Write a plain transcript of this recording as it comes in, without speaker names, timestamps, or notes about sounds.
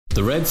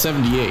The Red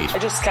 78. I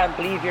just can't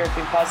believe you're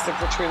being positive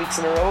for 3 weeks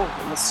in a row.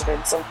 It must have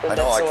been something I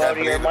know, that's I so can't out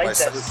of your believe it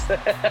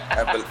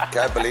mindset.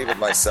 Can't believe it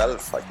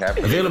myself. I can't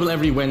believe Available it.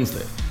 every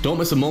Wednesday. Don't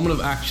miss a moment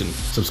of action.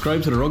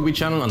 Subscribe to the Rugby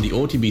channel on the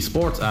OTB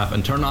Sports app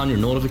and turn on your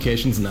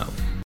notifications now.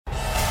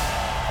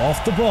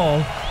 Off the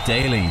Ball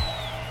Daily.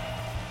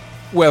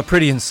 Well,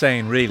 pretty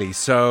insane, really.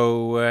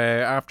 So,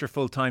 after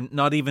full time,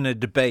 not even a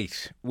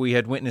debate, we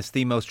had witnessed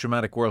the most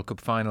dramatic World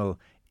Cup final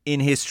in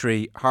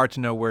history. Hard to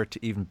know where to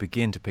even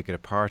begin to pick it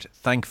apart.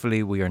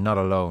 Thankfully, we are not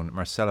alone.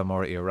 Marcelo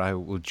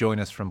Mora-Iorahu will join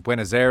us from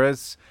Buenos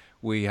Aires.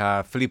 We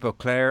have Philippe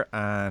Auclair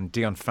and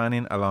Dion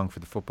Fanning along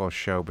for the football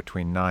show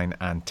between 9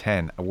 and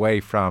 10. Away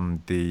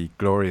from the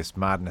glorious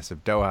madness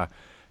of Doha,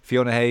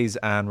 Fiona Hayes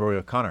and Rory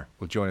O'Connor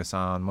will join us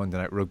on Monday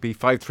Night Rugby.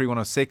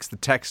 53106, the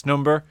text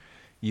number.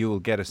 You will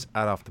get us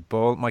at Off the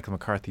Ball. Michael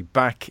McCarthy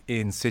back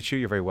in situ.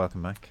 You're very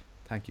welcome, Mac.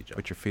 Thank you, Joe.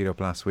 Put your feet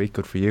up last week.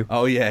 Good for you.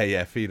 Oh,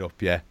 yeah, feet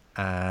up, yeah.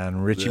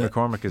 And Richie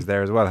McCormack is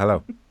there as well.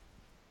 Hello.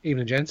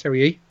 Evening, gents. How are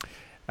you?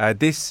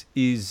 This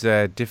is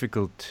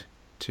difficult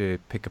to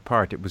pick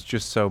apart. It was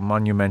just so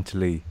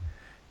monumentally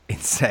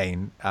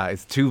insane.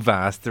 It's too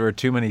vast. There are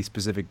too many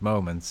specific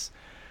moments.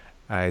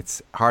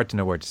 It's hard to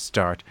know where to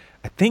start.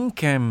 I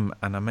think, and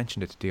I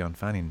mentioned it to Dion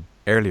Fanning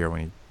earlier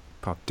when he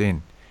popped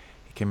in.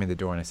 He came in the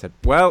door and I said,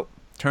 well,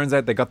 turns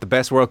out they got the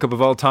best World Cup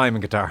of all time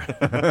in Qatar.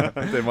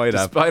 They might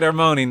have. Despite our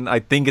moaning, I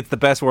think it's the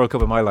best World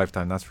Cup of my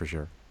lifetime, that's for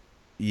sure.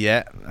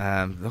 Yeah,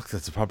 look,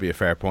 that's probably a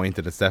fair point,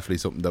 and it's definitely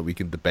something that we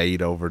can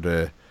debate over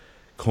the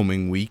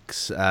coming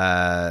weeks.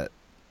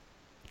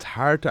 It's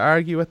hard to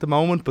argue at the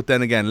moment, but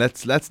then again,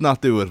 let's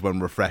not do it when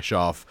we're fresh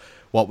off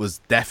what was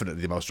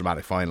definitely the most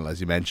dramatic final, as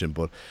you mentioned.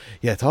 But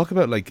yeah, talk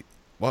about like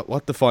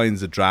what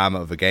defines the drama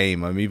of a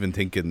game. I'm even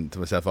thinking to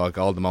myself, like,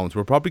 all the moments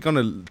we're probably going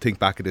to think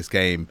back at this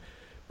game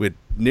with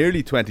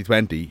nearly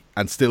 2020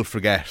 and still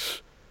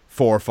forget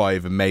 4 or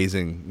 5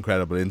 amazing,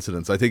 incredible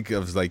incidents. I think it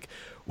was like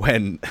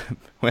when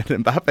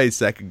Mbappe's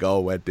second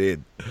goal went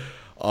in,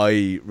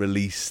 I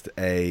released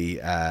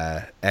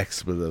a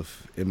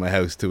expletive in my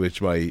house, to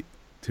which my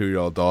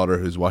 2-year-old daughter,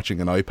 who's watching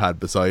an iPad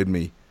beside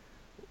me,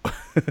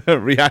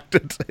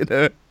 reacted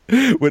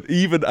with,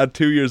 even at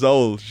 2 years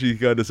old, she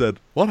kind of said,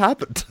 "What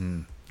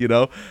happened?" You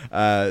know,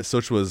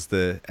 such was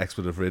the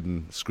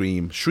expletive-ridden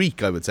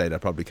shriek, I would say, that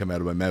probably came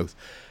out of my mouth.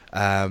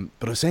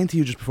 But I was saying to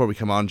you just before we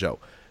come on, Joe,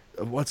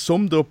 what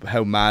summed up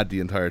how mad the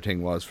entire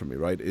thing was for me,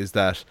 right, is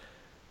that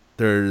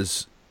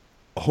there's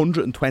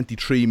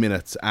 123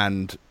 minutes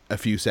and a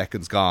few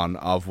seconds gone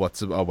of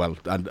what's,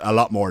 and a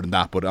lot more than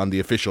that, but on the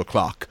official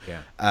clock,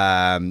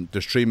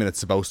 there's 3 minutes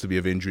supposed to be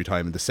of injury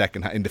time in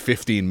the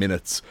 15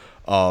 minutes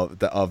of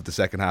the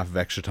second half of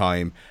extra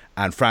time,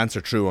 and France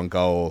are through on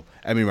goal.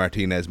 Emi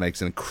Martinez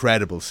makes an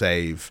incredible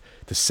save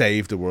to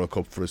save the World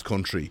Cup for his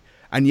country,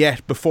 and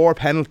yet before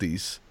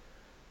penalties,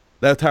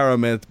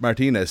 Lautaro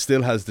Martinez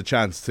still has the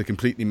chance to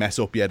completely mess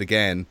up yet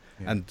again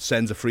and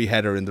sends a free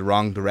header in the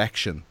wrong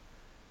direction.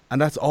 And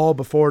that's all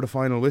before the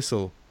final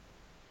whistle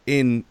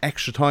in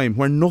extra time,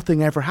 where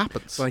nothing ever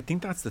happens. Well, I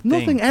think that's the thing.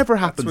 Nothing ever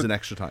happens in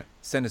extra time.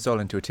 Send us all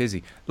into a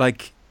tizzy.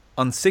 Like,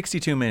 on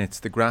 62 minutes,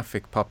 the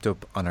graphic popped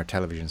up on our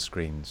television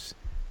screens.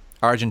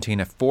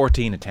 Argentina,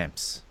 14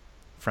 attempts.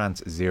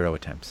 France, 0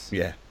 attempts.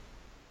 Yeah.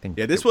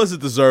 This was a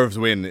deserved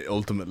win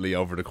ultimately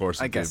over the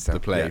course of the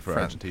play for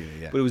France. Argentina.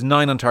 Yeah. But it was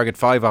 9 on target,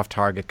 5 off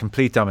target,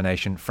 complete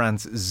domination.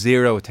 France,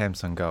 0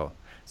 attempts on goal.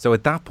 So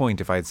at that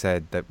point, if I had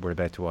said that we're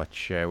about to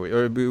watch,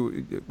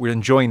 we're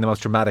enjoying the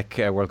most dramatic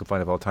World Cup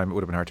final of all time, it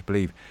would have been hard to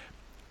believe.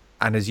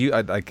 And as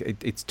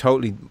it's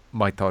totally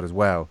my thought as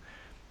well.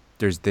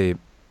 There's the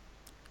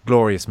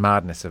glorious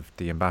madness of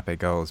the Mbappe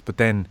goals, but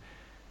then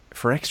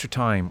for extra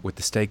time, with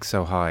the stakes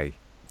so high,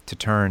 to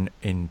turn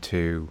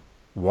into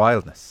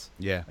wildness,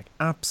 like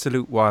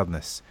absolute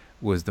wildness,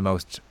 was the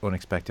most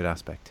unexpected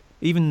aspect.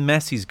 Even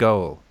Messi's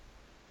goal,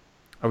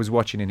 I was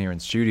watching in here in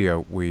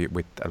studio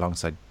with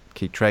alongside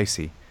Keith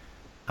Tracy,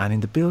 and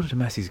in the build to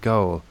Messi's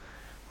goal,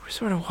 we're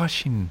sort of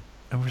watching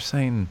and we're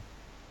saying,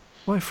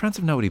 why France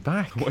have nobody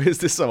back? Why is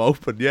this so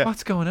open? Yeah,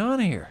 what's going on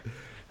here?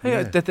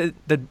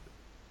 That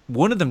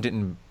one of them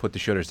didn't put the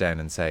shutters down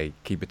and say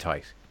keep it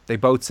tight. They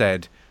both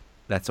said,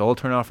 let's all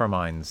turn off our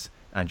minds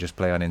and just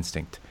play on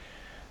instinct.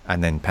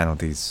 And then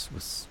penalties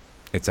was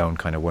its own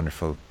kind of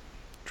wonderful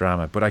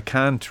drama. But I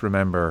can't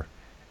remember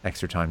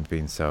extra time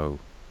being so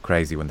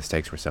crazy when the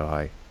stakes were so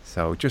high.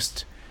 So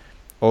just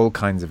all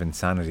kinds of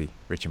insanity,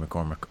 Richie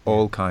McCormack.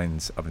 All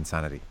kinds of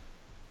insanity.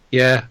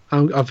 Yeah,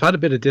 I've had a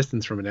bit of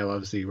distance from it now.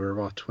 Obviously,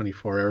 we're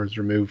 24 hours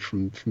removed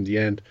from the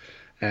end.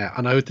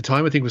 And I, at the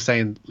time, I think was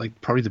saying, like,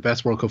 probably the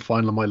best World Cup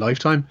final of my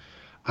lifetime.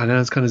 And then I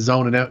was kind of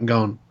zoning out and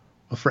going,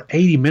 well, for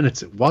 80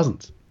 minutes, it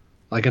wasn't.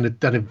 Like, and it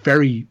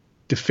very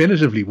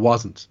definitively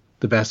wasn't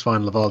the best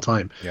final of all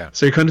time. Yeah.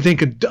 So you're kind of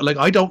thinking, like,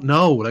 I don't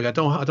know. Like, I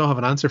don't have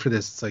an answer for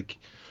this. It's like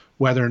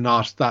whether or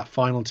not that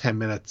final 10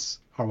 minutes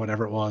or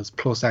whatever it was,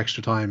 plus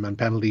extra time and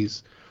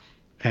penalties,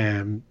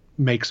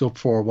 makes up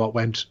for what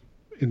went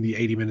in the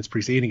 80 minutes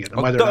preceding it.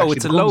 And whether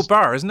it's a low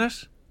bar, isn't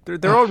it?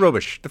 They're all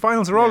rubbish. The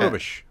finals are all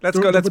rubbish.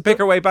 Let's pick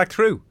our way back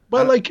through.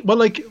 Well,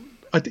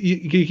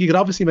 you could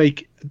obviously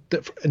make,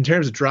 in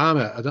terms of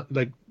drama,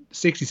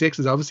 66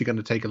 is obviously going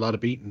to take a lot of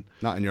beating.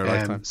 Not in your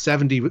lifetime.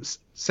 70 was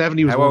How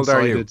old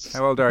are you? one-sided.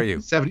 How old are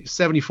you?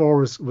 74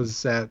 was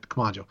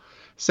come on, Joe.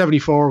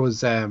 74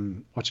 was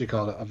what you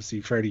call it,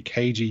 obviously fairly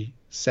cagey.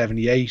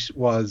 78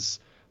 was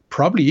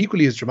probably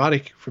equally as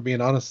dramatic, for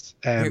being honest.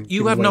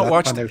 You have not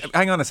watched.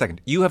 Hang on a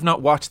second. You have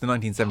not watched the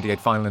 1978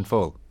 final in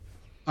full.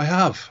 I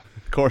have.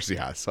 Of course he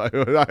has.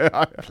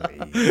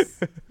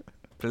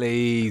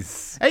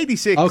 Please.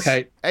 86.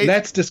 Okay,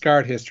 let's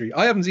discard history.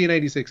 I haven't seen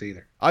 86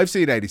 either. I've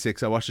seen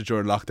 86. I watched it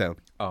during lockdown.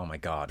 Oh my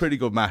God. Pretty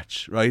good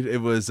match, right? It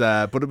was,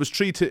 but it was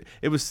 3-2.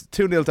 It was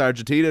 2-0 to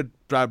Argentina,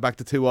 dragged back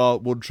to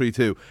 2-2,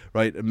 1-3-2,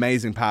 right?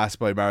 Amazing pass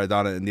by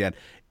Maradona in the end.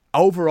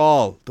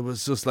 Overall, there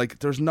was just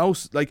there's no,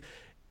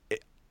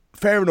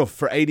 fair enough,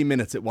 for 80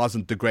 minutes, it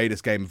wasn't the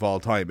greatest game of all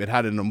time. It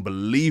had an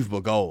unbelievable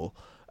goal,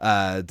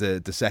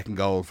 the second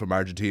goal from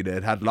Argentina.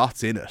 It had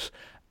lots in it.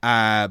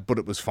 But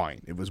it was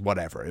fine. It was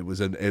whatever. It was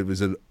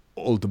an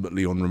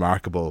ultimately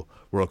unremarkable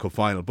World Cup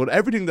final. But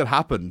everything that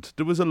happened,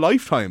 there was a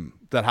lifetime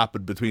that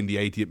happened between the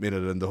 80th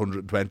minute and the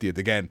 120th.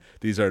 Again,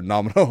 these are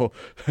nominal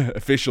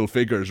official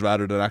figures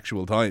rather than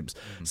actual times.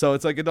 So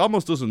it's it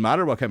almost doesn't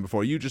matter what came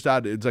before. You just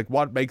add, it's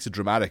what makes a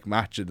dramatic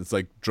match, and it's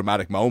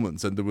dramatic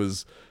moments, and there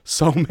was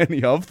so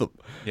many of them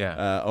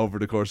over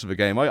the course of a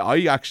game.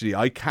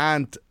 I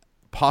can't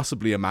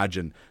possibly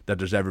imagine that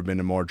there's ever been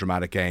a more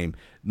dramatic game.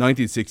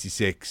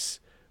 1966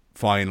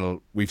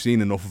 final, we've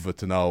seen enough of it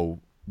to know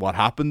what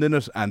happened in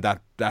it, and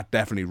that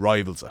definitely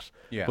rivals it.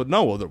 Yeah. But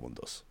no other one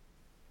does.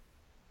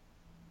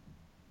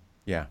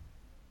 Yeah.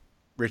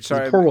 Rich,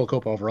 sorry. It was a poor World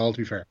Cup overall, to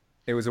be fair.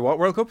 It was a what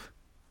World Cup?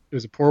 It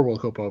was a poor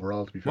World Cup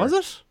overall, to be fair. Was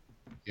it?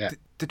 Yeah.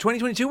 The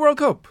 2022 World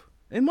Cup?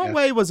 In what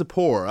way was it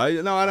poor? I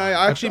don't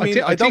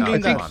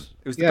mean that.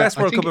 It was the best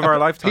World Cup of our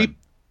lifetime.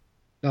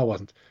 No, it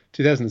wasn't.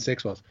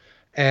 2006 was.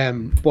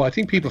 But I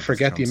think people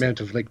forget the amount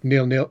of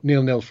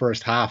nil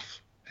first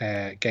half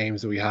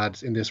games that we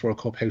had in this World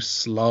Cup, how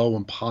slow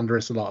and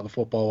ponderous a lot of the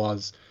football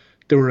was.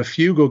 There were a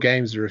few good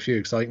games, there were a few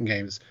exciting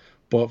games,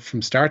 but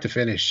from start to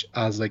finish,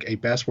 as a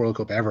best World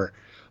Cup ever,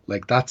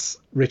 that's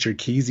Richard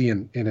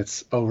Keesian in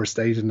its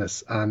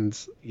overstatedness. And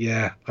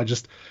yeah,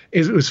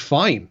 it was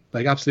fine.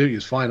 Absolutely, it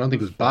was fine. I don't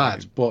think it was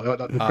bad, but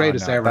the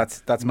greatest ever.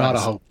 That's not a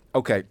hope.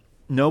 Okay,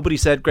 nobody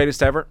said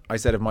greatest ever. I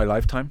said of my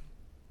lifetime.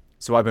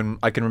 So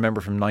I can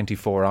remember from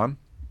 94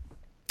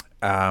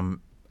 on.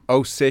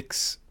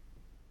 06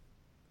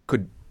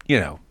 could,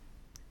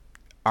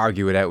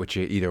 argue it out with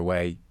you either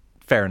way.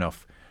 Fair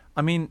enough.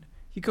 I mean,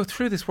 you go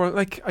through this world,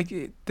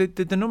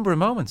 the number of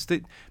moments.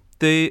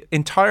 The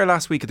entire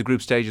last week of the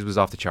group stages was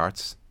off the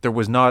charts. There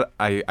was not,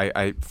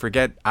 I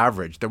forget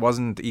average. There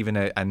wasn't even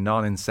a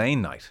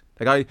non-insane night.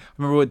 I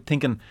remember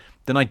thinking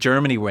the night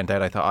Germany went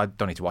out, I thought, I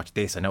don't need to watch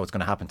this. I know what's going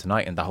to happen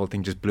tonight. And the whole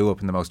thing just blew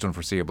up in the most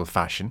unforeseeable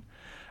fashion.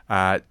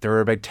 There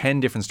were about 10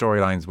 different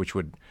storylines which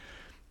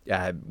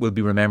will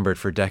be remembered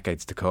for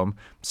decades to come.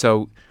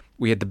 So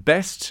we had the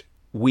best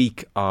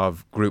week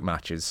of group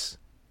matches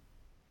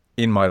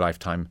in my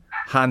lifetime,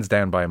 hands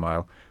down by a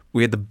mile.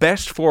 We had the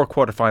best 4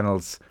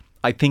 quarterfinals,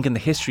 I think, in the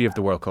history of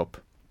the World Cup.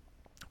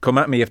 Come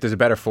at me if there's a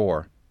better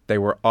 4. They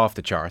were off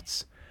the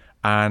charts.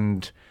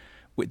 And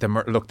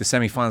the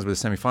semi-finals were the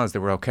semi-finals. They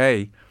were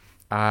okay.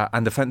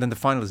 And then the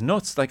final is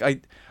nuts. I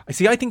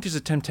think there's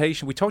a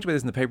temptation. We talked about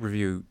this in the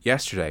pay-per-view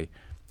yesterday.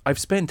 I've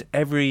spent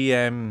every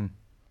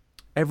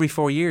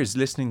 4 years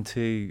listening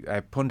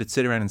to pundits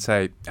sit around and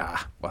say,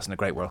 wasn't a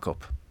great World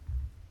Cup.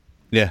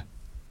 Yeah.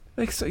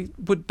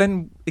 But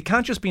then it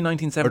can't just be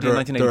 1970 and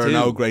 1982. There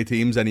are no great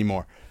teams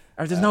anymore.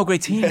 Or there's no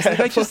great teams.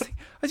 I just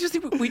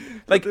think we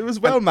it was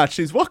well matched.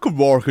 What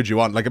more could you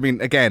want?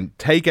 Again,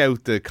 take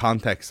out the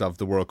context of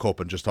the World Cup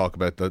and just talk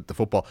about the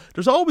football.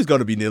 There's always going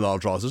to be 0-0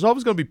 draws. There's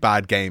always going to be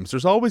bad games.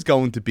 There's always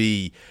going to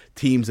be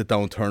teams that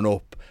don't turn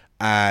up,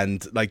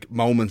 and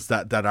moments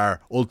that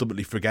are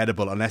ultimately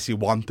forgettable unless you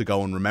want to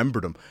go and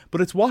remember them.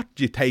 But it's what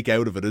you take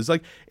out of it. It's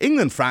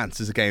England-France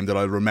is a game that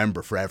I'll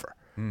remember forever.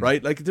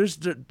 Right? There's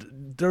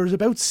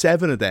about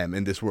 7 of them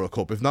in this World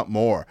Cup, if not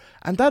more.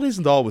 And that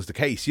isn't always the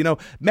case.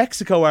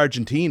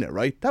 Mexico-Argentina,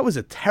 right? That was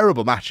a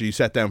terrible match that you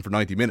set down for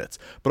 90 minutes.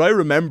 But I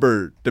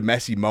remember the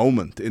Messi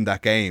moment in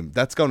that game.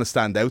 That's going to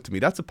stand out to me.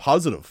 That's a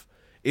positive.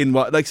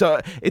 So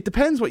it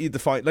depends what you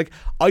define.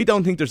 I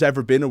don't think there's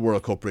ever been a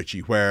World Cup,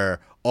 Richie, where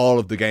all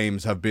of the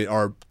games have been,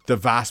 or the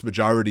vast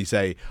majority,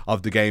 say,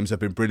 of the games have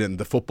been brilliant.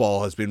 The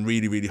football has been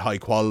really, really high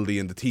quality,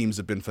 and the teams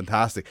have been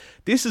fantastic.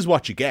 This is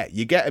what you get.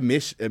 You get a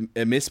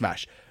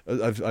mismatch.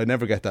 I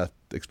never get that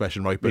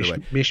expression right, by the way.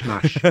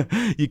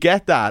 Mishmash. You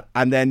get that,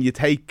 and then you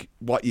take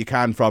what you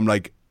can from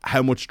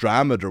how much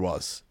drama there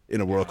was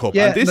in a World Cup.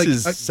 Yeah, and this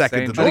is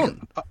second to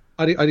none.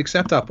 I'd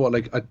accept that, but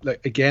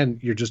again,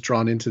 you're just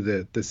drawn into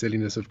the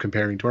silliness of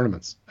comparing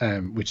tournaments,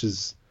 which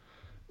is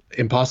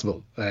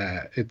impossible.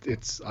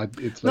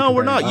 No,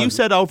 we're not. You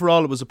said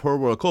overall it was a poor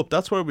World Cup.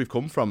 That's where we've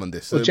come from on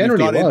this. Well,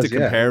 generally we've got into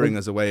comparing yeah.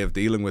 as a way of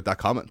dealing with that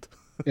comment.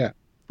 Yeah.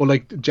 Well,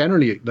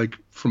 generally,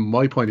 from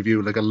my point of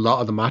view, a lot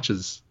of the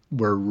matches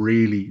were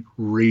really,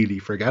 really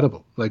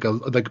forgettable.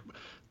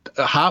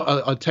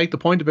 I'll take the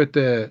point about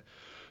the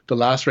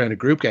last round of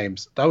group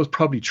games. That was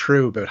probably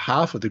true about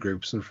half of the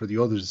groups, and for the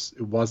others,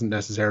 it wasn't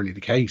necessarily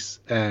the case.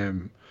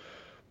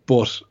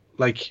 But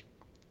like,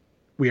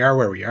 we are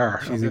where we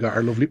are. And we got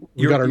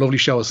our lovely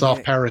show of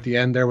soft power at the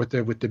end there with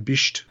the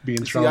bisht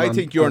being thrown. I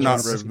think you're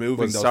not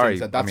removing those things.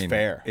 That's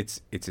fair.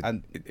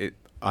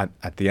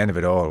 At the end of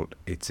it all,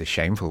 it's a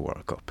shameful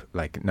World Cup.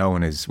 Like, no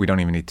one is. We don't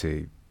even need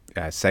to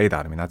say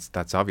that. I mean,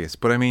 that's obvious.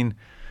 But I mean,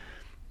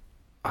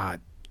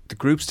 the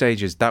group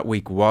stages that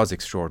week was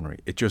extraordinary.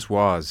 It just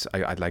was.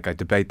 I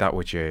debate that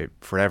with you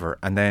forever.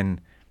 And then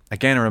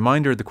again, a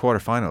reminder of the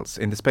quarterfinals.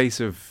 In the space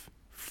of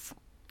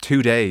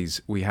 2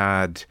 days, we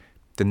had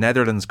the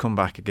Netherlands come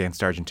back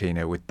against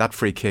Argentina with that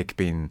free kick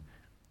being,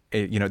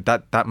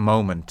 that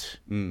moment.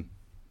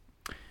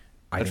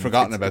 I'd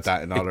forgotten about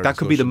that in all our that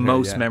could be the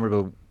most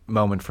memorable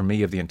moment for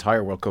me of the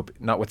entire World Cup,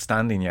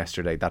 notwithstanding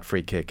yesterday, that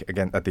free kick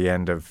again at the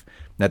end of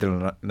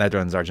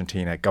Netherlands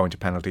Argentina going to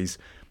penalties.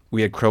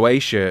 We had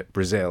Croatia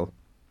Brazil,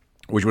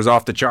 which was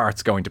off the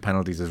charts, going to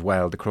penalties as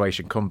well, the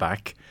Croatian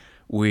comeback.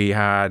 We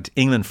had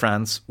England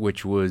France,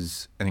 which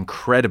was an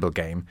incredible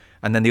game,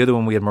 and then the other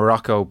one we had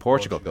Morocco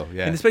Portugal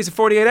in the space of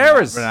 48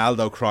 hours.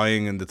 Ronaldo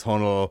crying in the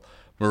tunnel,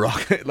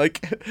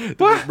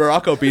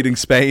 Morocco beating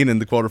Spain in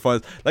the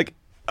quarterfinals,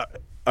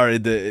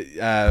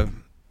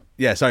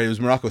 it was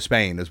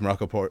Morocco-Spain. It was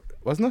Morocco-Port,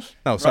 wasn't it?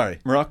 No, sorry.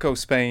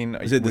 Morocco-Spain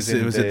was it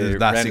the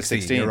last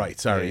 16? You're right,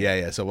 sorry.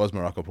 Yeah. So it was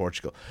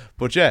Morocco-Portugal.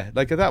 But yeah,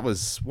 that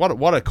was,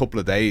 what a couple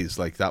of days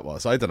that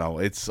was. I don't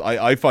know.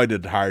 I find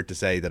it hard to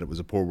say that it was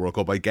a poor World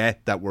Cup. I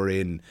get that we're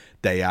in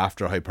day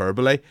after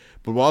hyperbole,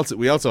 but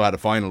we also had a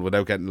final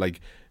without getting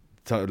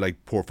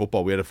poor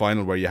football. We had a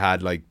final where you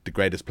had the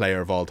greatest player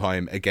of all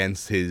time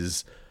against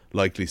his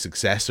likely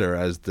successor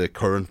as the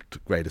current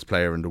greatest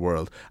player in the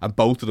world, and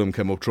both of them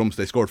came up trumps.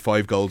 They scored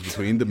 5 goals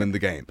between them in the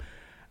game,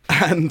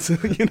 and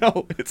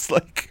it's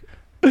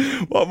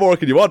what more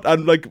can you want?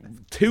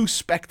 And 2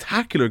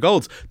 spectacular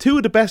goals, 2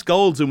 of the best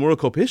goals in World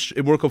Cup history,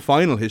 in World Cup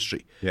final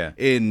history. Yeah,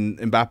 in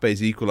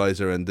Mbappe's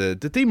equaliser, and the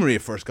Di Maria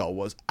first goal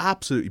was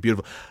absolutely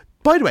beautiful.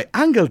 By the way,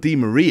 Angel Di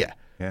Maria.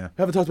 Yeah.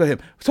 We haven't talked about him.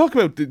 We talked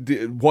about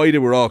why they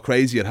were all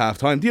crazy at half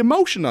time. The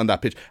emotion on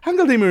that pitch.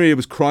 Angel Di Maria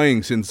was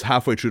crying since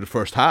halfway through the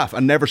first half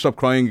and never stopped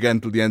crying again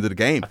until the end of the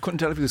game. I couldn't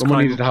tell if he was Someone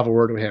crying. needed to have a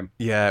word with him.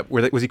 Yeah.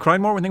 Was he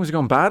crying more when things were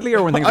going badly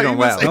or when things were going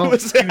well? He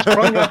was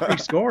crying after he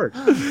scored.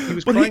 He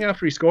was crying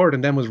after he scored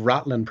and then was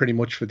rattling pretty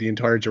much for the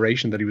entire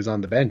duration that he was on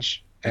the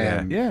bench.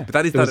 But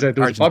that is there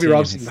was Bobby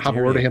Robson have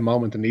a word with him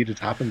moment that needed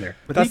to happen there.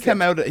 But he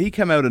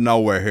came out of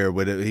nowhere here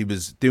with it. He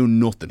was doing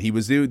nothing. He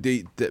was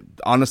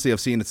honestly, I've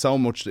seen it so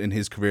much in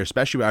his career,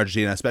 especially with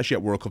Argentina, especially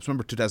at World Cups.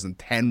 Remember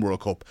 2010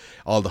 World Cup,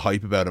 all the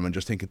hype about him, and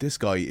just thinking this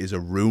guy is a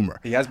rumour.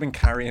 He has been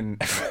carrying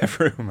a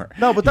rumour.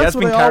 No, but that's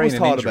what I always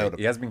thought about him.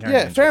 He has been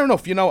carrying. Yeah, fair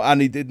enough.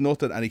 And he did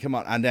nothing, and he came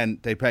on, and then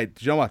they played.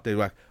 Do you know what they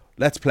were like?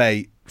 Let's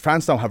play.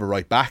 France don't have a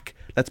right back.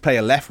 Let's play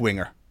a left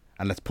winger,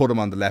 and let's put him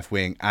on the left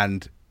wing,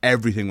 and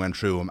everything went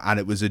through him, and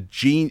it was a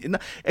genius.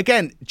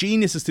 Again,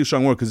 genius is too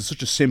strong a word because it's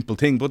such a simple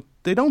thing, but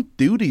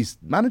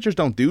managers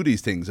don't do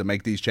these things and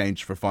make these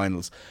changes for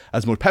finals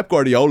as much. Pep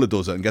Guardiola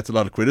does it and gets a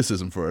lot of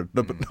criticism for it,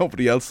 but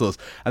nobody else does.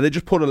 And they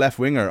just put a left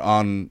winger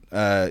on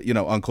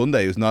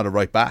Koundé, who's not a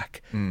right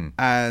back,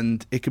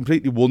 and it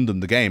completely won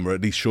them the game, or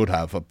at least should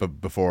have,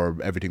 before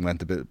everything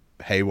went a bit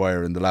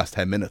haywire in the last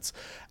 10 minutes.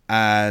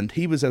 And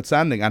he was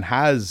outstanding and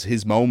has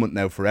his moment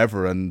now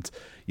forever. And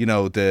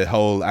the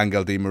whole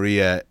Angel Di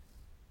Maria,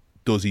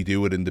 does he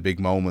do it in the big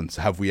moments?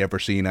 Have we ever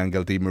seen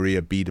Angel Di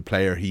Maria be the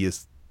player he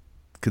is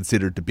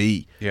considered to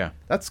be? Yeah,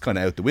 that's kind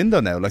of out the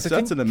window now.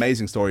 That's an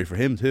amazing story for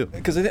him too.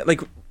 Because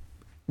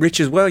Rich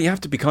as well, you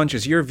have to be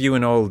conscious. You're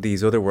viewing all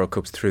these other World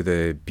Cups through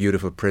the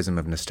beautiful prism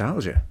of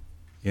nostalgia.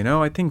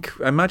 I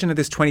imagine that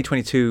this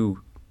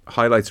 2022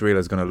 highlights reel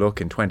is going to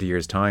look in 20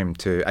 years' time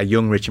to a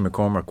young Richie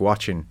McCormack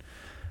watching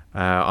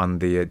on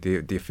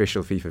the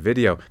official FIFA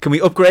video. Can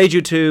we upgrade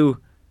you to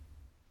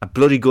a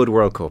bloody good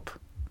World Cup?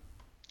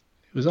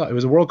 It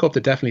was a World Cup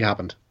that definitely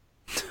happened.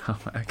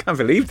 I can't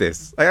believe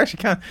this. I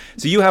actually can't.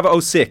 So you have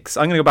 06.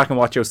 I'm going to go back and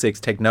watch 06,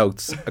 take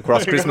notes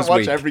across Christmas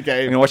week. Every game.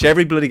 I'm going to watch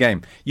every bloody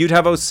game. You'd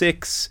have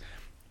 06,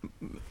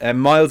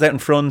 miles out in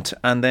front,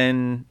 and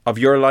then of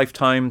your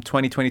lifetime,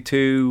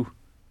 2022,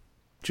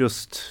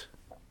 just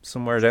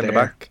somewhere down the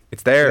back.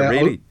 It's there,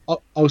 really.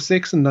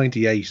 06 and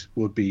 98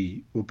 would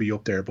be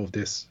up there above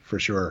this for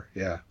sure.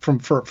 Yeah,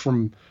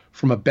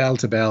 from a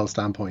bell-to-bell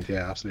standpoint,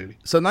 yeah, absolutely.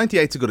 So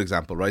 98's a good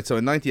example, right? So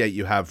in 98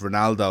 you have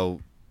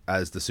Ronaldo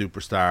as the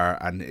superstar,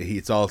 and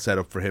it's all set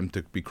up for him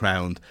to be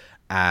crowned,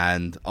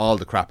 and all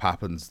the crap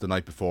happens the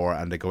night before,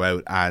 and they go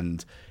out,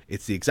 and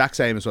it's the exact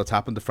same as what's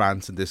happened to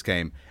France in this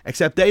game,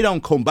 except they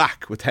don't come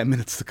back with 10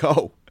 minutes to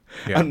go.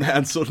 Yeah.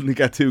 And suddenly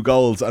get 2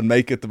 goals and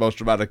make it the most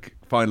dramatic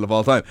final of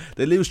all time.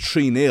 They lose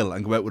 3-0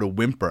 and go out with a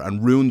whimper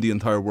and ruin the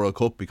entire World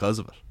Cup because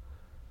of it.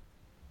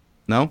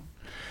 No?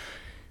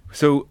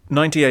 So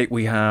 98,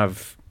 we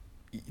have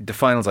the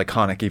final's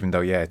iconic, even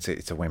though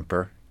it's a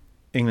whimper.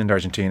 England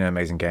Argentina,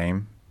 amazing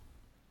game.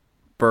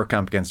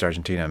 Bergkamp against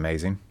Argentina,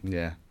 amazing.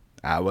 Yeah.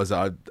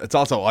 It's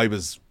also I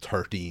was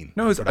 13.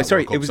 No, it was a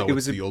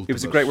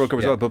great World Cup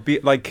as well. But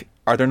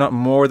are there not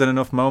more than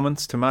enough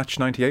moments to match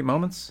 98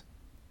 moments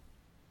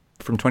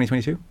from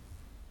 2022?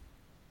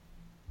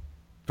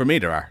 For me,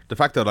 there are. The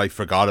fact that I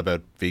forgot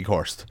about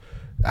Weghorst,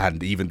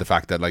 and even the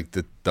fact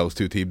that those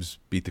two teams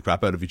beat the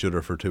crap out of each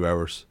other for 2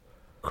 hours.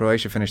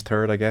 Croatia finished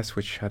third, I guess,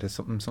 which had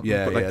something.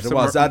 Yeah,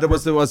 there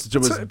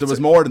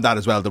was more than that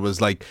as well. There was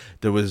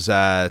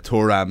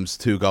Thuram's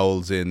 2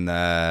 goals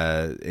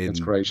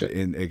against Croatia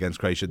in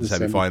the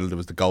semi-final. There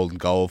was the golden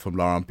goal from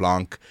Laurent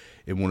Blanc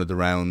in one of the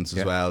rounds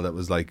as well. That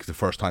was the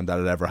first time that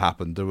had ever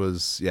happened. It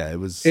was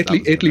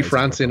Italy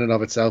France in and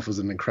of itself was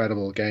an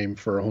incredible game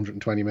for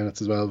 120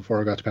 minutes as well before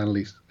it got to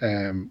penalties,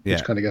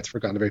 which kind of gets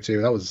forgotten about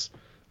too. That was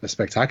a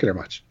spectacular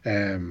match.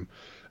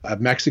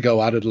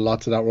 Mexico added a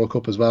lot to that World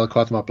Cup as well.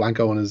 Cuauhtemoc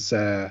Blanco and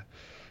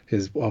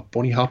his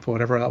bunny hop or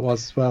whatever that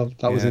was as well.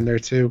 That was in there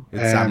too.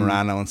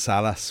 Zamorano and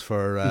Salas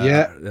for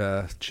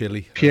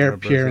Chile.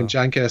 Pierre and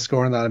Janka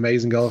scoring that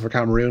amazing goal for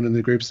Cameroon in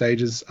the group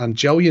stages, and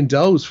Joey and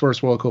Doe's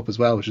first World Cup as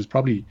well, which is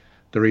probably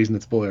the reason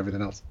it's above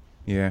everything else.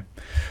 Yeah,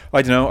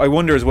 I don't know. I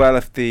wonder as well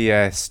if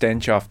the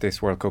stench off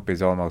this World Cup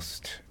is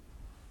almost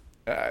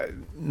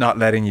not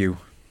letting you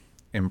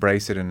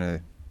embrace it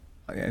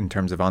in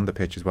terms of on the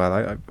pitch as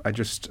well.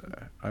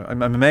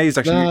 I'm amazed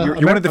actually. You're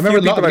one of the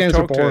few people I've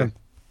talked to.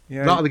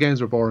 Yeah. A lot of the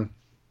games were boring.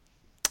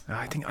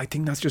 I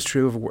think that's just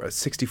true of a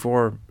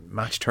 64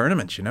 match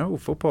tournament.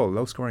 Football,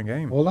 low scoring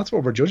game. Well, that's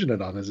what we're judging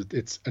it on.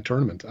 It's a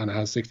tournament and it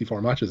has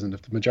 64 matches, and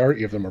if the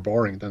majority of them are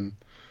boring, then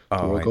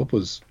the World Cup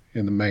was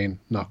in the main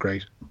not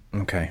great.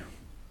 Okay,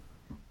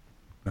 I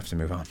have to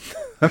move on.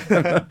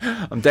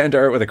 I'm down to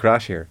earth with a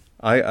crash here.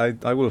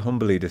 I will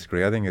humbly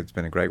disagree. I think it's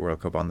been a great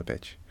World Cup on the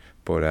pitch.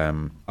 But I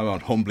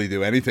won't humbly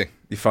do anything.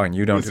 Fine,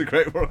 you don't. It was a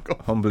great World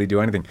Cup. Humbly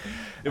do anything.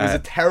 It was a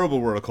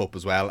terrible World Cup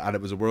as well, and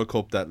it was a World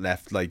Cup that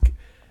left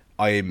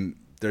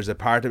there's a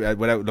part of it.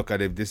 We'll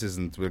get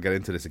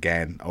into this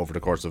again over the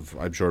course of,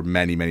 I'm sure,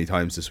 many, many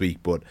times this week.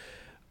 But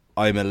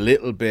I'm a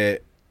little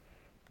bit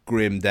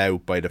grimmed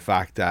out by the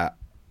fact that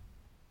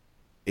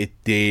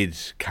it did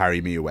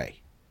carry me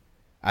away,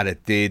 and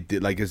it did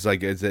it's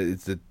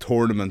a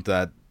tournament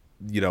that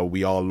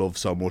we all love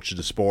so much,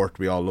 the sport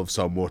we all love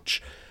so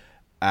much.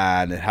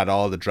 And it had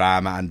all the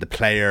drama and the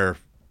player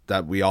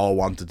that we all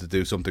wanted to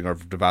do something, or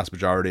the vast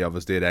majority of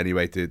us did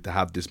anyway, to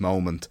have this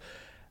moment.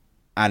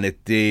 And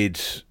it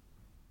did.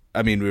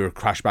 I mean, we were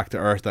crashed back to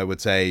earth, I would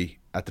say,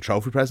 at the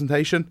trophy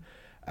presentation,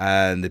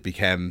 and it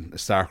became a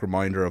stark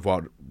reminder of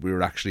what we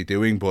were actually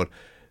doing. But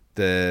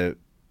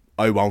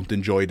I won't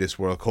enjoy this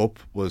World Cup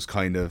was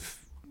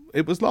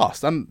it was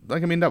lost, and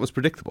that was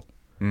predictable.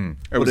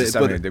 It was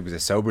a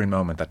sobering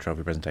moment, that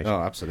trophy presentation.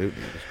 Oh,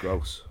 absolutely. It was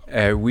gross.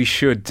 We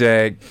should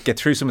get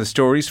through some of the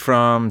stories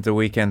from the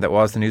weekend that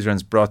was. The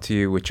Newsround's brought to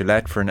you with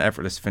Gillette for an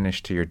effortless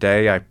finish to your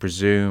day. I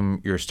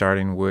presume you're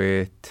starting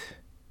with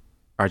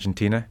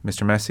Argentina,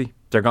 Mr. Messi.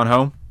 They're gone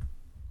home.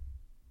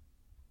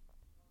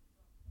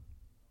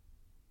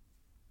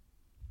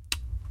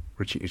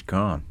 Richie is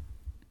gone.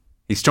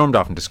 He stormed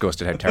off in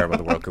disgust at how terrible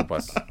the World Cup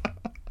was.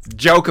 It's a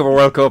joke of a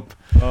World Cup.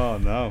 Oh,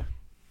 no.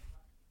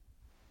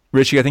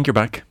 Richie, I think you're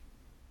back.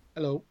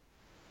 Hello.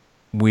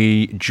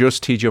 We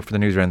just teed you up for the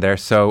news round there.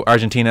 So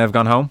Argentina have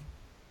gone home?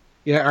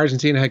 Yeah,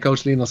 Argentina head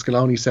coach Lionel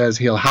Scaloni says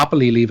he'll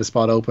happily leave a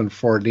spot open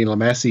for Lionel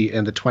Messi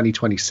in the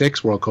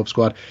 2026 World Cup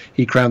squad.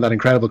 He crowned that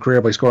incredible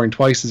career by scoring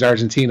twice as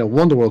Argentina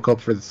won the World Cup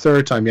for the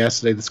third time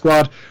yesterday. The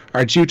squad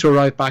are due to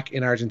arrive back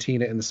in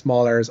Argentina in the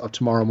small hours of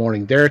tomorrow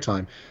morning their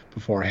time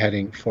before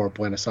heading for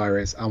Buenos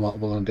Aires and what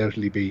will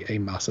undoubtedly be a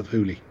massive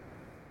hoolie.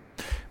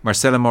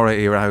 Marcela Mora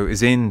Irao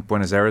is in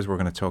Buenos Aires. We're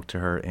going to talk to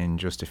her in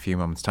just a few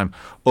moments' time.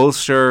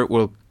 Ulster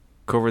will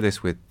cover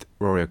this with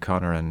Rory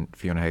O'Connor and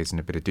Fiona Hayes in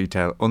a bit of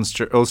detail.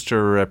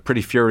 Ulster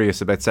pretty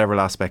furious about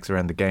several aspects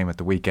around the game at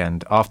the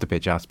weekend, off the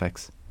pitch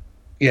aspects.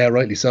 Yeah,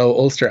 rightly so.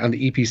 Ulster and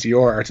the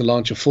EPCR are to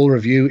launch a full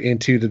review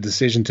into the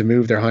decision to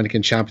move their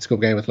Heineken Champions Cup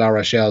game with La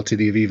Rochelle to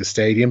the Aviva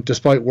Stadium.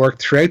 Despite work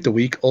throughout the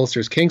week,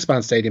 Ulster's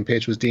Kingspan Stadium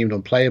pitch was deemed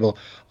unplayable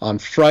on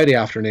Friday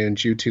afternoon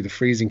due to the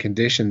freezing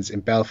conditions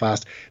in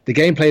Belfast. The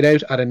game played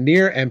out at a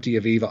near-empty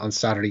Aviva on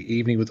Saturday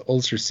evening, with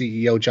Ulster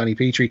CEO Johnny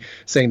Petrie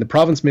saying the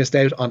province missed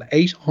out on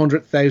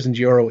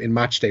 €800,000 in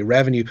matchday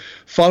revenue.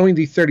 Following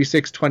the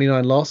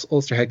 36-29 loss,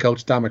 Ulster head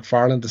coach Dan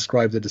McFarland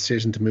described the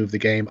decision to move the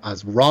game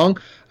as wrong,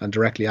 and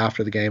directly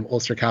after the game,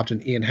 Ulster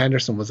captain Ian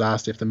Henderson was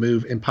asked if the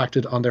move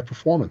impacted on their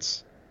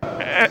performance.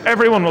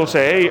 Everyone will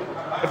say,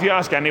 if you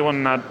ask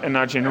anyone in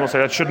Argentina, will say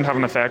that shouldn't have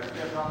an effect.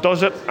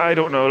 Does it? I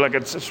don't know.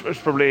 It's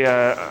probably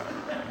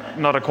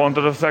not a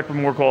quantitative effect, but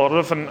more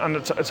qualitative, and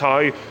it's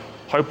how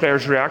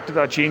players react to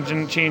that change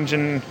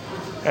in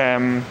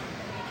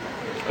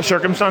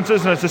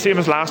circumstances, and it's the same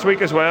as last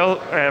week as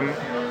well.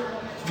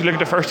 If you look at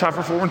the first half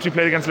performance we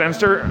played against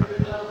Leinster,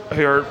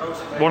 who are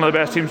one of the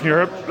best teams in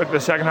Europe, the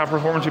second half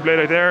performance we played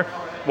out there,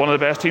 one of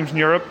the best teams in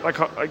Europe.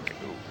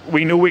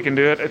 We know we can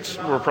do it.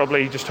 We're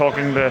probably just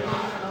talking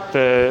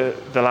the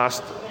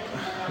last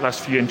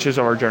few inches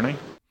of our journey.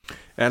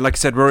 Like I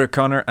said, Rory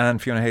O'Connor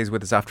and Fiona Hayes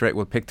with us after 8.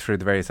 We'll pick through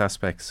the various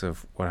aspects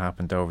of what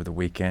happened over the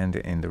weekend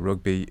in the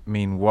rugby.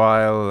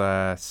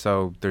 Meanwhile,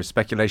 so there's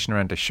speculation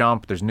around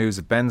Deschamps. There's news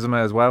of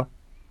Benzema as well.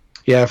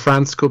 Yeah,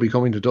 France could be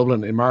coming to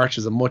Dublin in March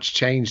as a much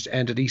changed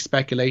entity.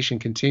 Speculation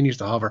continues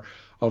to hover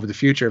over the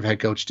future of head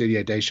coach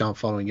Didier Deschamps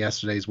following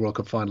yesterday's World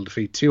Cup final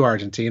defeat to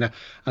Argentina.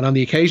 And on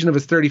the occasion of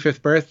his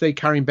 35th birthday,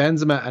 Karim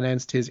Benzema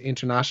announced his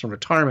international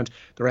retirement.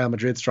 The Real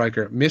Madrid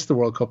striker missed the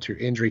World Cup through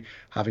injury,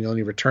 having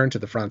only returned to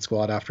the France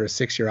squad after a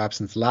 6-year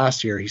absence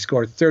last year. He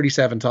scored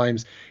 37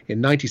 times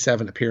in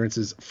 97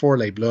 appearances for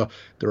Les Bleus.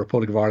 The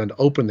Republic of Ireland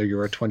opened their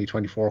Euro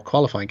 2024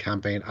 qualifying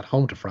campaign at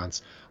home to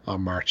France on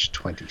March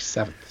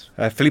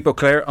 27th. Philippe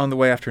Auclair on the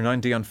way after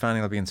 9. Dion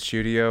Fanning will be in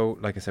studio.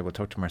 Like I said, we'll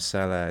talk to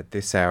Marcella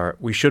this hour.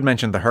 We should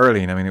mention the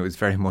hurling. I mean, it was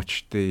very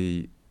much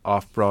the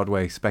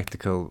off-Broadway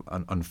spectacle,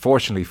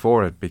 unfortunately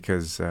for it,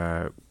 because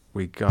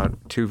we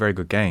got 2 very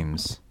good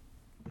games.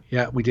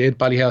 Yeah, we did.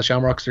 Ballyhale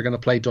Shamrocks are going to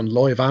play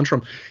Dunloy of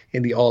Antrim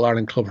in the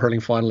All-Ireland Club Hurling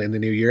Final in the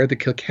new year. The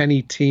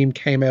Kilkenny team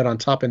came out on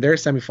top in their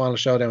semi-final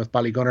showdown with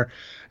Ballygunner.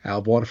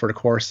 Waterford, of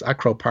course, at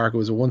Croke Park. It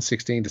was a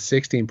 116 to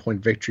 16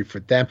 point victory for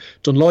them.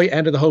 Dunloy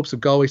ended the hopes of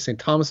Galway St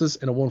Thomas's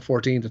in a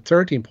 114 to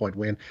 13 point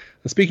win.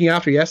 And speaking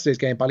after yesterday's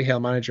game, Ballyhale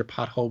manager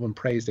Pat Hoban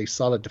praised a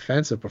solid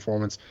defensive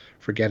performance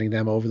for getting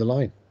them over the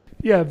line.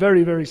 Yeah,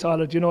 very, very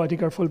solid. I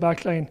think our full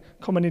back line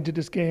coming into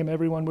this game,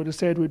 everyone would have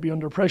said we'd be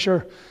under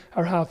pressure.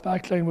 Our half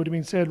back line would have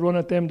been said, run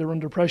at them, they're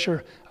under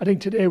pressure. I think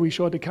today we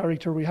showed the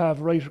character we have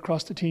right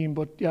across the team.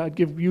 But yeah, I'd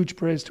give huge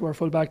praise to our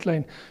full back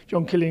line.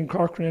 Young Killian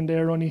Corcoran in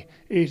there, only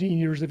 18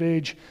 years of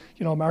age,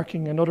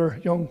 marking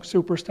another young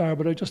superstar.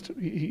 But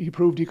he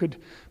proved he could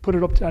put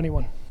it up to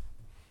anyone.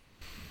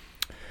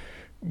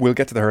 We'll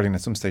get to the hurling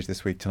at some stage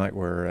this week. Tonight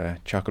we're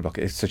chock-a block.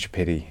 It's such a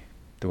pity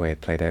the way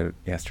it played out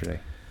yesterday.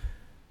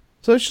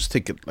 So I was just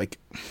thinking,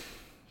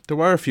 there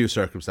were a few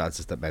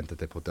circumstances that meant that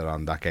they put that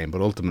on that game, but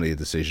ultimately a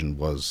decision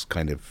was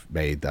kind of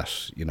made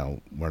that,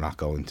 we're not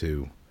going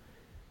to,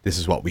 this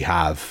is what we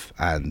have,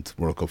 and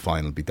World Cup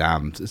final be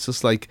damned. It's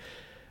just I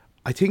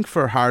think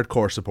for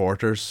hardcore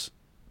supporters,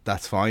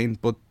 that's fine,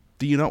 but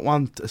do you not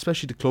want,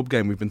 especially the club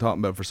game we've been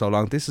talking about for so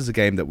long, this is a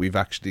game that we've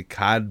actually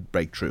had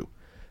breakthrough.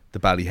 The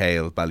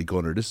Ballyhale,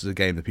 Ballygunner, this is a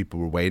game that people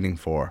were waiting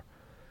for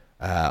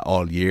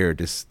all year,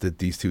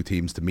 these two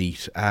teams to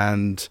meet,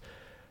 and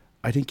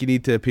I think you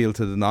need to appeal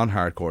to the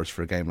non-hardcores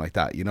for a game like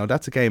that.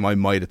 That's a game I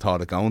might have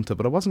thought of going to,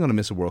 but I wasn't going to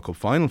miss a World Cup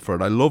final for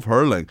it. I love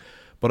hurling,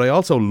 but I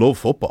also love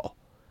football.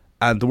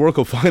 And the World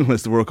Cup final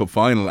is the World Cup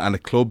final, and a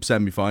club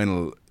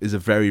semi-final is a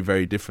very,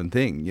 very different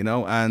thing,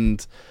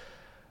 And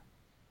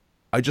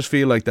I just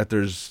feel like that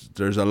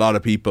there's a lot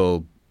of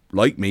people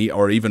like me,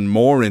 or even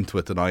more into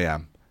it than I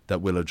am,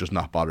 that will have just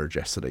not bothered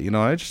yesterday.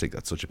 I just think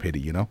that's such a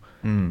pity, Could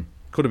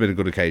have been a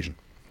good occasion.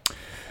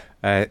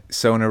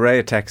 So an array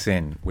of texts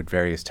in with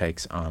various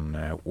takes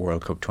on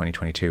World Cup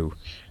 2022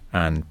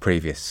 and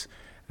previous.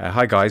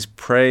 Hi guys,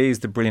 praise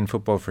the brilliant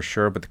football for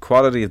sure, but the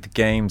quality of the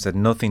games had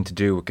nothing to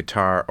do with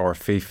Qatar or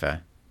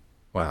FIFA.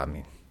 Well, I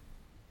mean,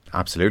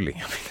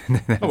 absolutely.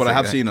 I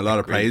have seen a lot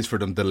of praise for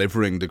them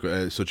delivering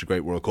such a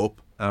great World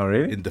Cup. Oh,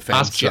 really? In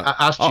defence. Ask Gianni,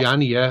 Ask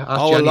Gianni,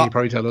 he'll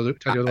probably tell you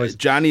otherwise.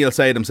 Gianni will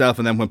say it himself,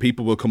 and then when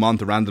people will come on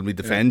to randomly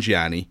defend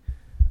Gianni,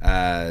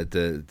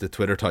 the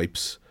Twitter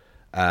types,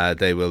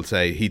 they will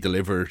say he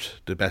delivered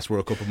the best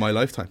World Cup of my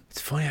lifetime. It's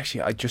funny,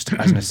 actually. I just,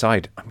 as an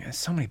aside, there's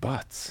so many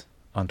bots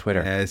on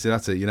Twitter. See,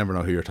 that's it. You never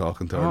know who you're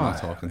talking to or not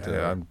talking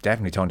to. I'm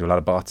definitely talking to a lot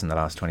of bots in the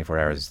last 24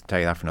 hours. Tell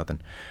you that for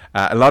nothing.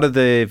 A lot of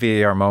the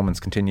VAR moments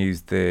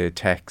continues the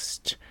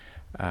text,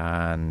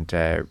 and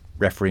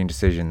refereeing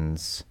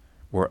decisions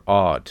were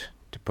odd,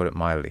 to put it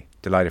mildly.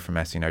 Delighted for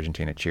Messi in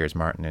Argentina. Cheers,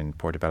 Martin in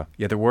Portobello.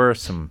 Yeah, there were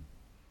some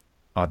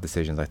odd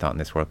decisions, I thought, in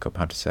this World Cup,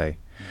 I have to say.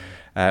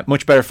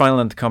 Much better final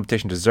than the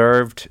competition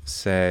deserved,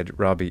 said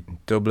Robbie in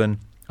Dublin.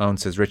 Owen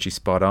says Richie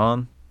spot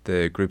on.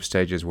 The group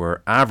stages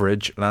were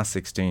average. Last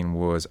 16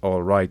 was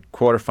all right.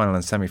 Quarterfinal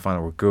and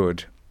semi-final were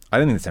good. I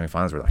didn't think the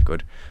semi-finals were that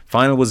good.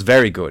 Final was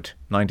very good.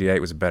 98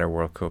 was a better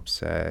World Cup,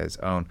 says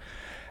Owen.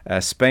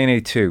 Spain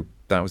 82,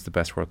 that was the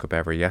best World Cup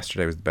ever.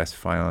 Yesterday was the best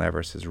final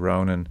ever, says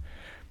Ronan.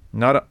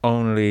 Not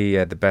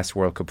only the best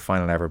World Cup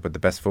final ever, but the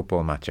best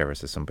football match ever,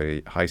 says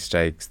somebody. High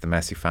stakes, the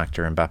Messi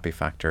factor, Mbappe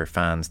factor,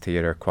 fans,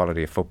 theatre,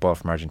 quality of football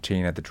from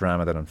Argentina, the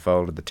drama that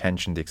unfolded, the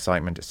tension, the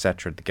excitement,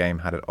 etc. The game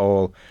had it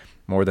all,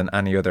 more than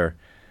any other.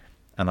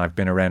 And I've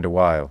been around a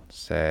while,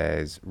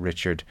 says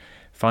Richard.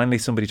 Finally,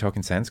 somebody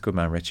talking sense. Good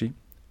man, Richie.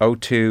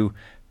 02,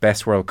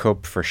 best World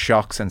Cup for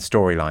shocks and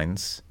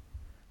storylines.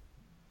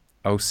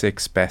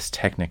 06, best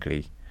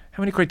technically.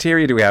 How many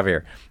criteria do we have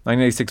here?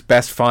 1986,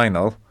 best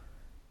final.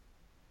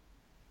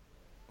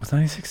 Was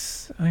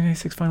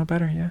 1986 final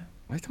better? Yeah.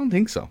 I don't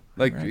think so.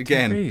 Right,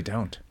 again, you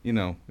don't.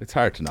 It's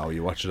hard to know.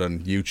 You watch it on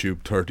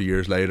YouTube 30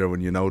 years later when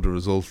you know the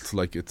results.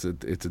 It's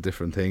a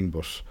different thing.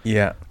 But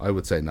yeah, I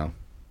would say no.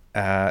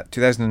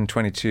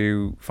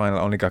 2022 final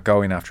only got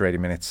going after 80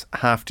 minutes.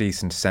 Half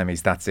decent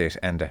semis. That's it.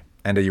 Enda,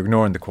 you're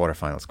ignoring the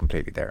quarterfinals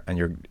completely there, and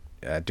you're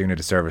doing a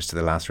disservice to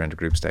the last round of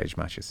group stage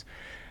matches.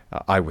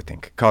 I would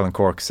think. Colin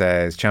Cork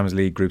says Champions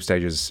League group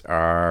stages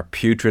are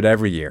putrid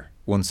every year.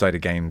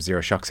 One-sided games,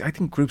 zero shocks. I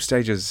think group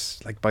stages,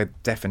 like by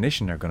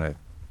definition, are going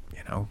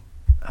to,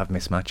 have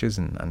mismatches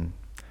and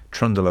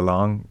trundle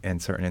along in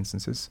certain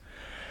instances.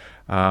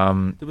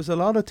 There was a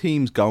lot of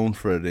teams going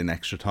for it in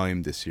extra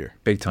time this year.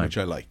 Big time. Which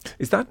I liked.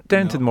 Is that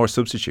down to more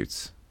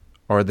substitutes?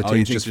 Or are the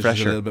teams just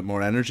fresher? A little bit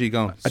more energy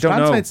going. I don't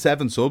know. France made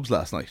 7 subs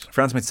last night.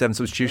 France made 7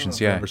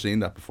 substitutions, I've never seen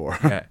that before.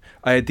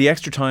 Yeah. The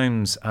extra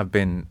times have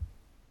been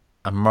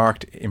a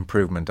marked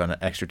improvement on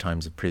extra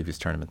times of previous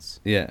tournaments.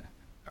 Yeah.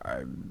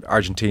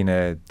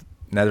 Argentina,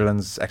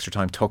 Netherlands, extra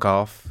time took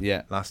off.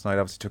 Yeah. Last night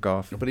obviously took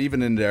off. But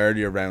even in the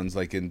earlier rounds,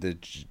 like in the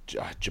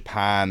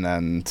Japan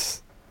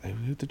and...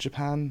 Who did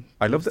Japan?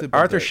 I love that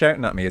Arthur's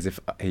shouting at me as if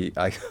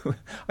I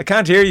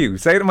can't hear you.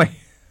 Say it to my...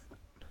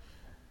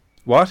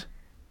 What?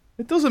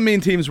 It doesn't mean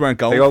teams weren't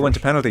going. They all went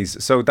to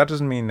penalties. So that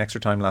doesn't mean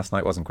extra time last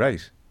night wasn't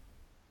great.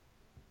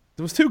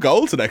 There was 2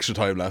 goals in extra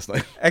time last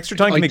night. Extra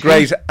time can be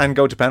great and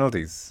go to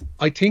penalties.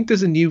 I think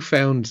there's a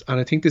newfound, and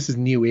I think this is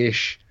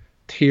new-ish,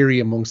 theory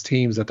amongst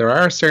teams that there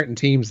are certain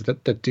teams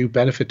that do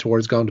benefit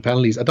towards going to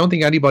penalties. I don't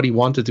think anybody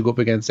wanted to go up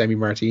against Emi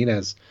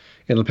Martinez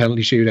in a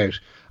penalty shootout.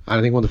 And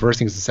I think one of the first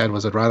things they said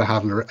was, I'd rather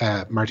have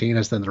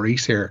Martinez than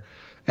Lloris here.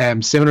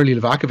 Similarly,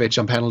 Livakovic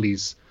on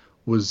penalties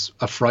was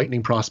a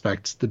frightening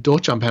prospect. The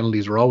Dutch on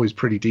penalties were always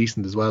pretty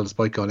decent as well,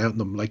 despite going out in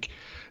them. Like,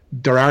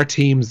 there are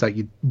teams that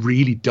you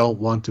really don't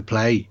want to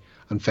play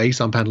and face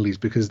on penalties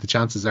because the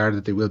chances are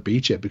that they will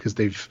beat you, because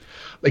they've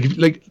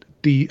like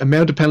the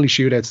amount of penalty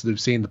shootouts that we've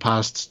seen the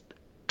past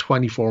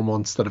 24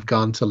 months that have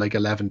gone to like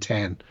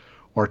 11-10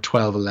 or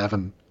 12-11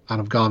 and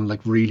have gone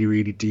like really,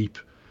 really deep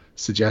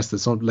suggests that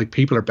some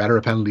people are better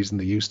at penalties than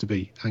they used to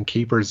be, and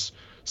keepers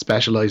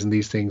specialise in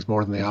these things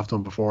more than they have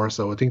done before.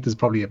 So I think there's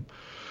probably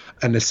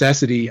a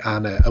necessity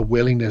and a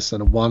willingness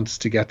and a want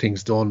to get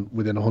things done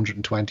within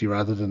 120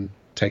 rather than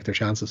take their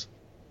chances.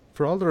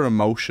 For all their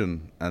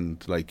emotion and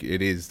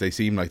they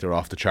seem like they're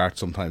off the chart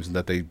sometimes, and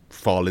that they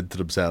fall into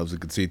themselves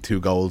and concede 2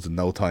 goals in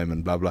no time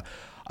and blah blah.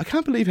 I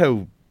can't believe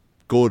how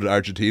good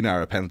Argentina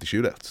are at penalty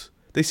shootouts.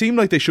 They seem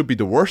like they should be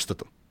the worst at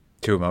them.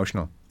 Too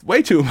emotional.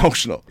 Way too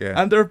emotional. Yeah.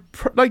 And they're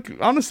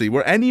honestly,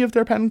 were any of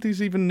their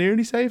penalties even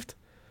nearly saved?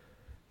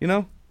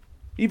 Even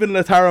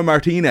Lautaro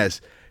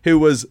Martinez, who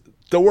was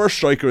the worst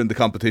striker in the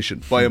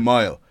competition by a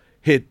mile,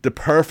 hit the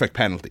perfect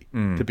penalty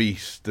to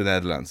beat the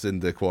Netherlands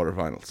in the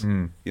quarterfinals.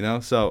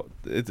 So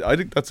I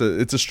think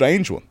it's a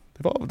strange one.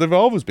 They've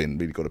always been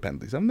really good at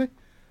penalties, haven't they?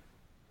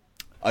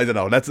 I don't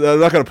know. I'm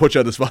not going to put you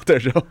on the spot there,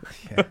 Joe.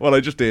 Yeah. Well, I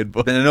just did.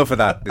 But then enough of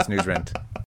that. This news round.